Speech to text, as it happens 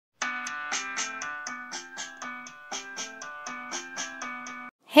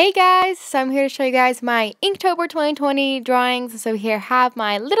Hey guys, so I'm here to show you guys my Inktober 2020 drawings. So here I have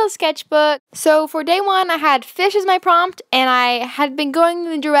my little sketchbook. So for day one, I had fish as my prompt, and I had been going in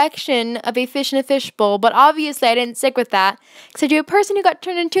the direction of a fish in a fishbowl, but obviously I didn't stick with that. Because I do a person who got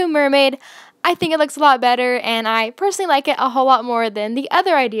turned into a mermaid. I think it looks a lot better, and I personally like it a whole lot more than the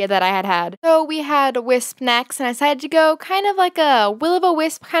other idea that I had. So we had a wisp next, and I decided to go kind of like a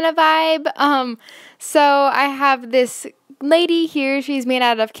will-o'-the-wisp kind of vibe. So I have this lady here. She's made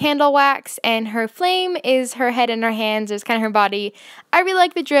out of candle wax, and her flame is her head and her hands. It's kind of her body. I really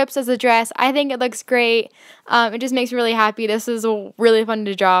like the drips as a dress. I think it looks great. It just makes me really happy. This is really fun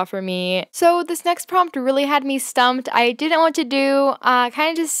to draw for me. So this next prompt really had me stumped. I didn't know what to do. Kind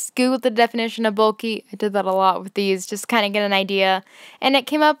of just googled the definition of bulky. I did that a lot with these, just kind of get an idea. And it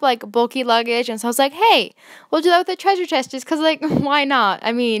came up like bulky luggage, and so I was like, hey, we'll do that with a treasure chest just because, like, why not?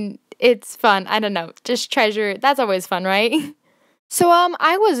 I mean, it's fun. I don't know. Just treasure. That's always fun, right? So,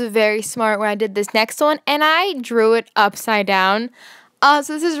 I was very smart when I did this next one, and I drew it upside down. So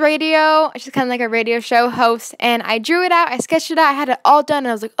this is radio. She's kind of like a radio show host, and I drew it out. I sketched it out. I had it all done, and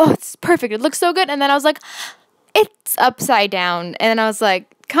I was like, oh, it's perfect. It looks so good. And then I was like, it's upside down. And then I was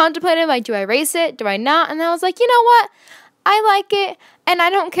like, contemplating, like, do I erase it? Do I not? And then I was like, you know what? I like it, and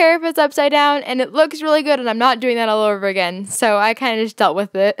I don't care if it's upside down, and it looks really good, and I'm not doing that all over again. So I kind of just dealt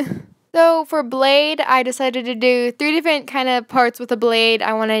with it. So for blade, I decided to do 3 different kind of parts with a blade.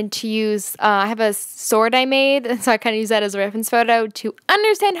 I wanted to use, I have a sword I made, and so I kind of use that as a reference photo to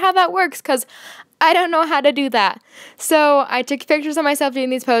understand how that works, because I don't know how to do that. So I took pictures of myself doing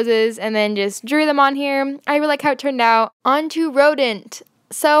these poses, and then just drew them on here. I really like how it turned out. On to rodent.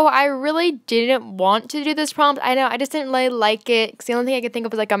 So I really didn't want to do this prompt. I know, I just didn't really like it, because the only thing I could think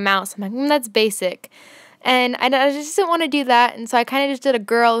of was like a mouse. I'm like, that's basic. And I just didn't want to do that, and so I kind of just did a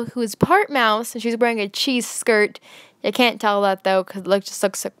girl who's part mouse, and she's wearing a cheese skirt. You can't tell that, though, because it just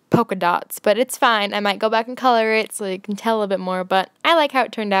looks like polka dots, but it's fine. I might go back and color it so you can tell a little bit more, but I like how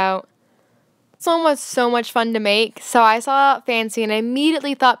it turned out. This one was so much fun to make, so I saw Fancy, and I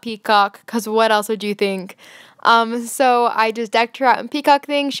immediately thought peacock, because what else would you think? So I just decked her out in peacock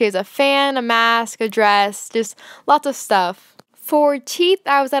things. She has a fan, a mask, a dress, just lots of stuff. For teeth,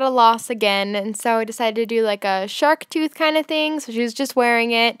 I was at a loss again, and so I decided to do like a shark tooth kind of thing, so she was just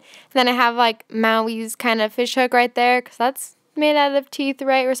wearing it. And then I have like Maui's kind of fish hook right there, because that's made out of teeth,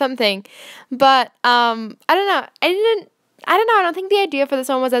 right, or something. But, I don't know, I don't think the idea for this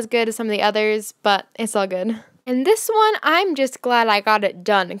one was as good as some of the others, but it's all good. And this one, I'm just glad I got it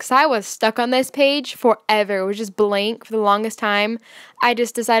done, because I was stuck on this page forever. It was just blank for the longest time. I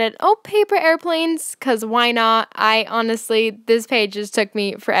just decided, oh, paper airplanes, because why not? This page just took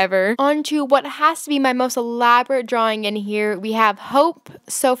me forever. On to what has to be my most elaborate drawing in here. We have hope.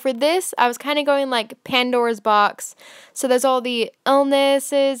 So for this, I was kind of going like Pandora's box. So there's all the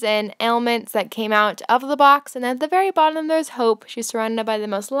illnesses and ailments that came out of the box. And then at the very bottom, there's hope. She's surrounded by the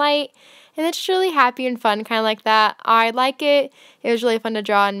most light. And it's really happy and fun, kind of like that. I like it. It was really fun to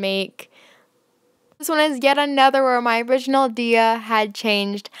draw and make. This one is yet another where my original idea had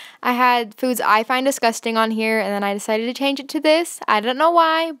changed. I had foods I find disgusting on here, and then I decided to change it to this. I don't know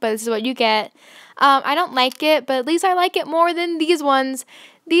why, but this is what you get. I don't like it, but at least I like it more than these ones.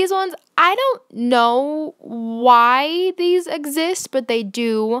 These ones, I don't know why these exist, but they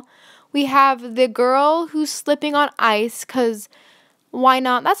do. We have the girl who's slipping on ice, because why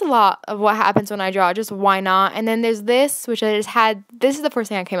not? That's a lot of what happens when I draw. Just why not? And then there's this, which I just had. This is the first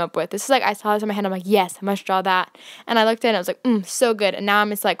thing I came up with. This is like, I saw this in my head. I'm like, yes, I must draw that. And I looked at it and I was like, so good. And now I'm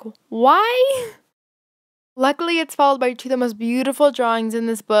just like, why? Luckily, it's followed by 2 of the most beautiful drawings in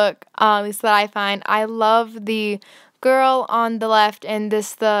this book, at least that I find. I love the girl on the left and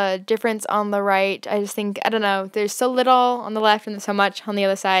the difference on the right. I just think, I don't know, there's so little on the left and there's so much on the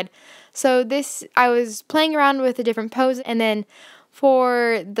other side. So this, I was playing around with a different pose, and then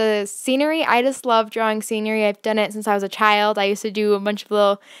for the scenery, I just love drawing scenery. I've done it since I was a child. I used to do a bunch of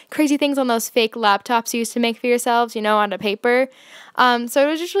little crazy things on those fake laptops you used to make for yourselves, on a paper. So it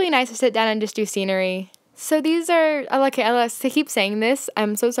was just really nice to sit down and just do scenery. So these are, I keep saying this,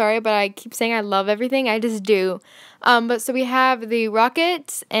 I'm so sorry, but I keep saying I love everything, I just do. But so we have the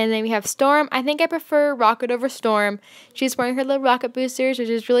rockets, and then we have Storm. I think I prefer Rocket over Storm. She's wearing her little rocket boosters, which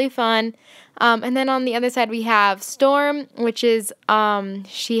is really fun. And then on the other side we have Storm, which is,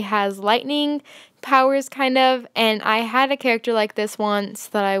 she has lightning powers kind of, and I had a character like this once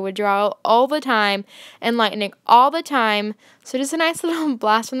that I would draw all the time, and lightning all the time, so just a nice little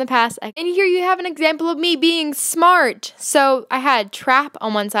blast from the past. And here you have an example of me being smart. So I had trap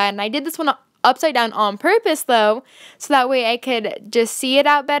on one side, and I did this one upside down on purpose though, so that way I could just see it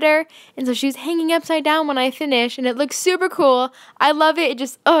out better. And so she's hanging upside down when I finish, and it looks super cool. I love it. It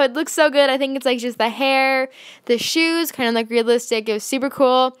just, oh, it looks so good. I think it's like just the hair, the shoes, kind of like realistic. It was super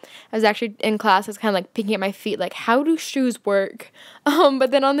cool. I was actually in class, I was kind of like picking at my feet, like, how do shoes work?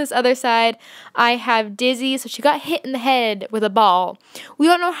 But then on this other side, I have Dizzy. So she got hit in the head with a ball. We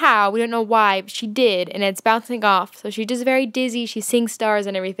don't know how, we don't know why, but she did, and it's bouncing off. So she's just very dizzy. She sings stars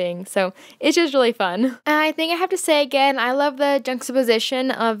and everything. So it's just really fun. And I think I have to say again, I love the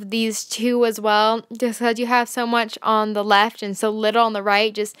juxtaposition of these two as well, just because you have so much on the left and so little on the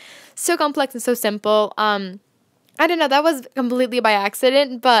right, just so complex and so simple. I don't know, that was completely by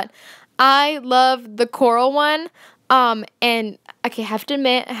accident, but I love the coral one. And okay, I have to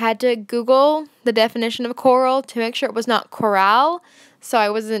admit, I had to Google the definition of coral to make sure it was not coral, so I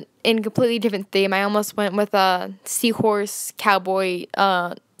wasn't in a completely different theme. I almost went with a seahorse cowboy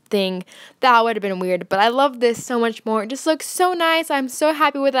thing. That would have been weird, but I love this so much more. It just looks so nice. I'm so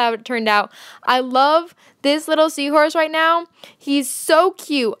happy with how it turned out. I love this little seahorse right now. He's so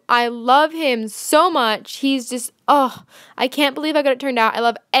cute. I love him so much. He's just, oh, I can't believe how good it turned out. I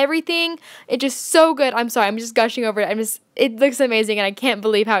love everything. It's just so good. I'm sorry, I'm just gushing over it. It looks amazing, and I can't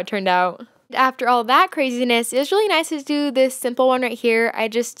believe how it turned out. After all that craziness, it was really nice to do this simple one right here. I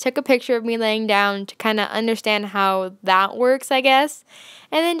just took a picture of me laying down to kind of understand how that works, I guess.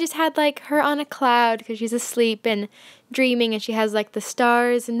 And then just had like her on a cloud because she's asleep and dreaming, and she has like the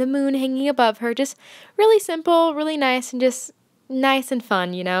stars and the moon hanging above her. Just really simple, really nice, and just nice and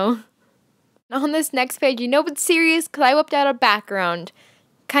fun, you know. On this next page, you know it's serious because I whipped out a background.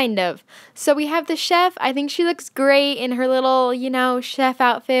 Kind of. So we have the chef. I think she looks great in her little, you know, chef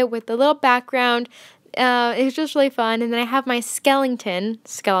outfit with the little background. It's just really fun. And then I have my skeleton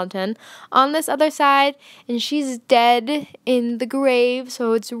on this other side, and she's dead in the grave,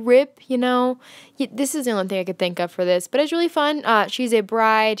 so it's rip, you know. This is the only thing I could think of for this, but it's really fun. She's a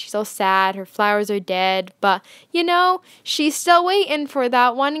bride. She's all sad. Her flowers are dead, but, you know, she's still waiting for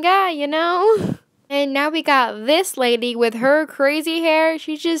that one guy, you know. And now we got this lady with her crazy hair.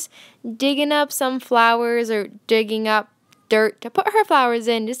 She's just digging up some flowers or digging up dirt to put her flowers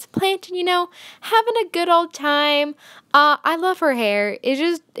in, just planting, you know, having a good old time. I love her hair.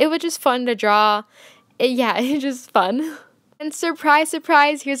 It was just fun to draw. It's just fun. And surprise,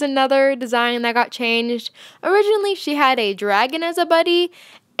 surprise, here's another design that got changed. Originally, she had a dragon as a buddy,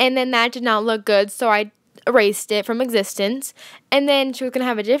 and then that did not look good, so I erased it from existence. And then she was going to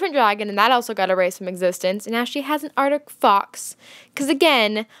have a different dragon, and that also got erased from existence. And now she has an Arctic fox. Because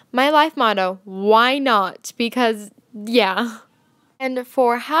again, my life motto, why not? Because, yeah. And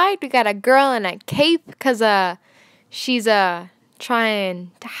for hide, we got a girl in a cape because she's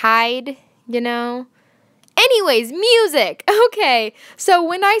trying to hide, you know. Anyways, music. Okay, so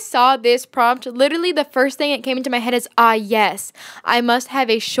when I saw this prompt, literally the first thing that came into my head is, yes, I must have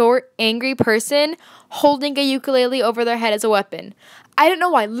a short, angry person holding a ukulele over their head as a weapon. I don't know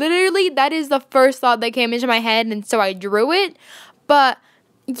why. Literally, that is the first thought that came into my head, and so I drew it. But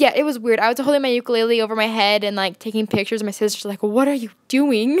yeah, it was weird. I was holding my ukulele over my head and like taking pictures. My sister's like, what are you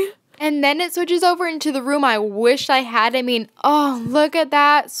doing? And then it switches over into the room I wish I had. I mean, oh, look at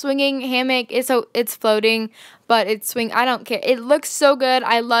that swinging hammock. It's floating, but it's swing. I don't care. It looks so good.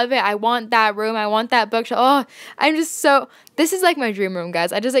 I love it. I want that room. I want that bookshelf. Oh, this is like my dream room,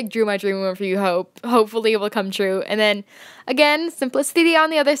 guys. I just like drew my dream room for you. Hopefully it will come true. And then again, simplicity on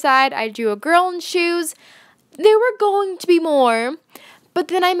the other side. I drew a girl in shoes. There were going to be more, but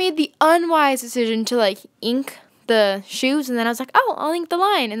then I made the unwise decision to like ink the shoes, and then I was like, oh, I'll ink the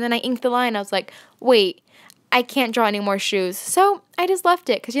line. And then I inked the line. I was like, wait, I can't draw any more shoes. So I just left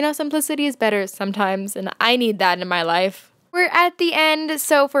it because, you know, simplicity is better sometimes, and I need that in my life. We're at the end.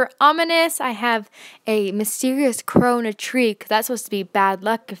 So for ominous, I have a mysterious crow in a tree because that's supposed to be bad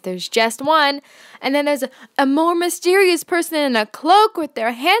luck if there's just one. And then there's a more mysterious person in a cloak with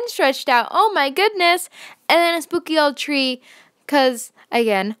their hands stretched out. Oh my goodness. And then a spooky old tree because,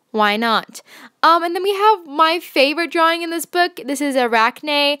 again, why not? And then we have my favorite drawing in this book. This is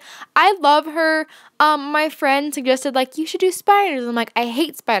Arachne. I love her. My friend suggested, like, you should do spiders. I'm like, I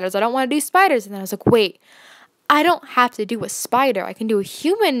hate spiders. I don't want to do spiders. And then I was like, wait, I don't have to do a spider. I can do a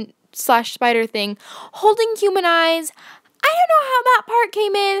human/spider thing holding human eyes. I don't know how that part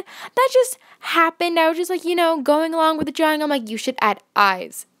came in. That just happened. I was just like, you know, going along with the drawing. I'm like, you should add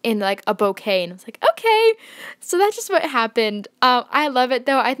eyes in like a bouquet, and I was like, okay. So that's just what happened. I love it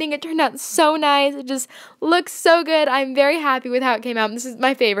though. I think it turned out so nice. It just looks so good. I'm very happy with how it came out. This is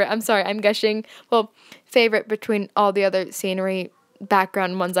my favorite. I'm sorry, I'm gushing. Well, favorite between all the other scenery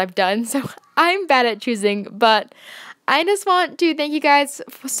background ones I've done. So I'm bad at choosing, but I just want to thank you guys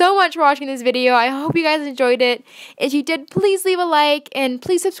so much for watching this video. I hope you guys enjoyed it. If you did, please leave a like and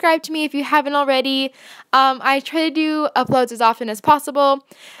please subscribe to me if you haven't already. I try to do uploads as often as possible,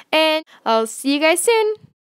 and I'll see you guys soon.